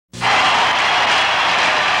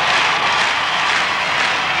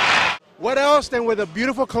What else than with a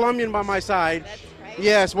beautiful Colombian by my side? That's right.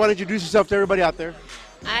 Yes, why don't you introduce yourself to everybody out there?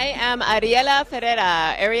 I am Ariella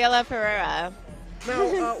Ferrera.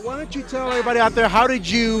 Now, why don't you tell everybody out there how did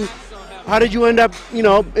you end up,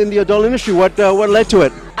 in the adult industry? What led to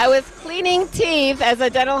it? I was cleaning teeth as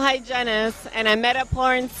a dental hygienist, and I met a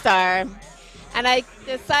porn star, and I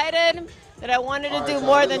decided that I wanted to do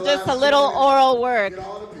more than just a little oral work.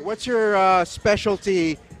 What's your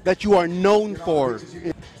specialty that you are known for?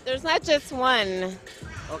 There's not just one.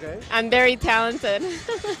 Okay. I'm very talented.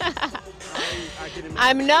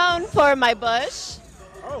 I'm known for my bush.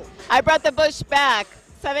 Oh. I brought the bush back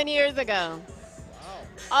 7 years ago.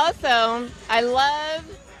 Also, I love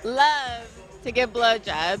to give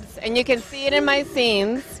blowjobs, and you can see it in my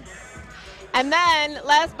scenes. And then,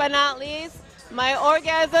 last but not least, my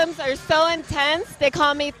orgasms are so intense, they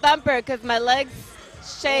call me Thumper because my legs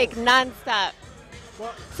shake nonstop.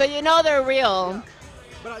 Well, so you know they're real.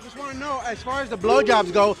 but I just want to know, as far as the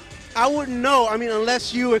blowjobs go, I wouldn't know,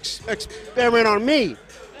 unless you experiment on me.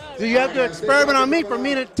 So you have to experiment on me for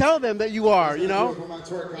me to tell them that you are, You want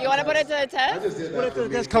to put it to the test? Put it to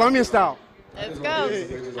the Colombian style. Let's go. All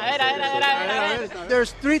right.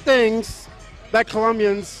 There's three things that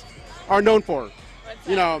Colombians are known for. What's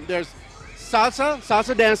that? There's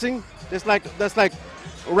salsa dancing. That's like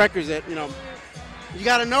a requisite. You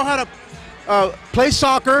got to know how to play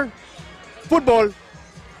soccer, football,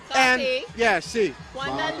 and sí. Yes. Que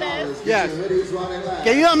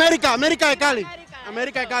viva América de Cali.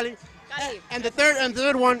 América de Cali. And the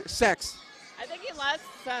third one, sex. I think you lost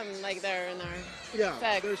some there in there. Yeah.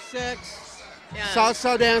 Sex. There's sex, Yeah.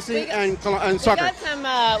 salsa dancing, and soccer.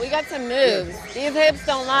 We got some moves. These hips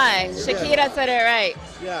don't lie. Shakira said it right.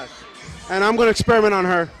 Yes. And I'm going to experiment on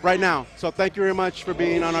her right now. So thank you very much for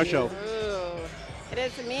being on our show. Ooh. It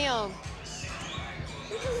is a meal.